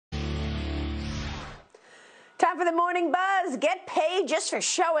Time for the morning buzz. Get paid just for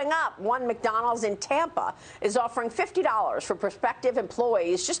showing up. One McDonald's in Tampa is offering $50 for prospective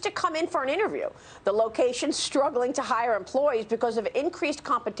employees just to come in for an interview. The location's struggling to hire employees because of increased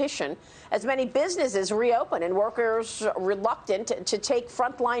competition as many businesses reopen and workers reluctant to take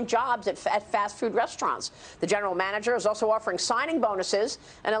frontline jobs at fast food restaurants. The general manager is also offering signing bonuses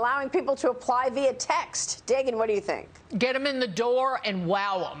and allowing people to apply via text. Dagan, what do you think? Get them in the door and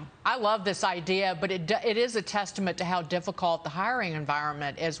wow them. I love this idea, but it is a testament to how difficult the hiring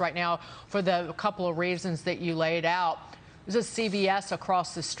environment is right now for the couple of reasons that you laid out. There's a CVS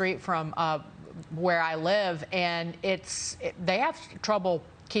across the street from where I live, and they have trouble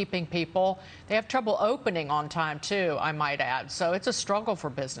keeping people. They have trouble opening on time, too, I might add. So it's a struggle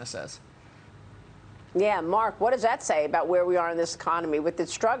for businesses. Yeah, Mark, what does that say about where we are in this economy with the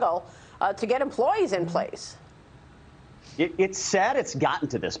struggle to get employees in place? It's sad it's gotten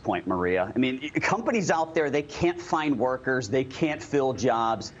to this point, Maria. I mean, companies out there, they can't find workers. They can't fill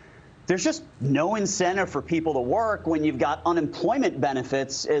jobs. There's just no incentive for people to work when you've got unemployment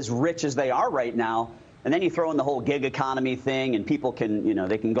benefits as rich as they are right now. And then you throw in the whole gig economy thing and people can,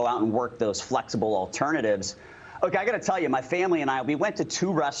 they can go out and work those flexible alternatives. Okay, I got to tell you, my family and I, we went to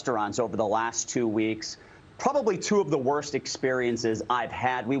 2 restaurants over the last 2 weeks. Probably 2 of the worst experiences I've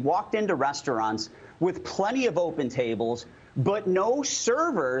had. We walked into restaurants with plenty of open tables, but no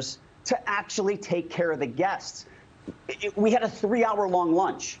servers to actually take care of the guests. We had a 3-hour-long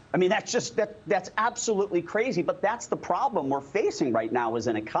lunch. I mean, that's absolutely crazy, but that's the problem we're facing right now as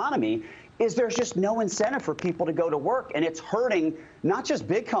an economy, is there's just no incentive for people to go to work, and it's hurting not just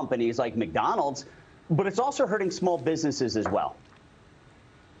big companies like McDonald's, but it's also hurting small businesses as well.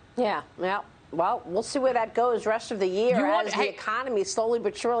 Yeah, well, we'll see where that goes rest of the year as the economy slowly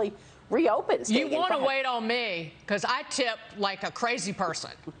but surely reopens. You want to wait on me because I tip like a crazy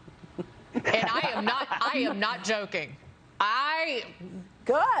person, and I am not joking.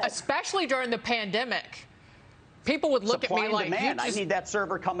 Especially during the pandemic, people would look at me like, I need that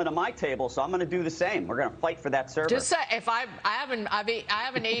server coming to my table, so I'm going to do the same. We're going to fight for that server. Just say, if I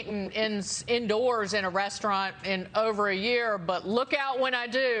haven't eaten indoors in a restaurant in over a year, but look out when I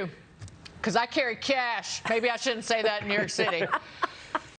do, because I carry cash. Maybe I shouldn't say that in New York City.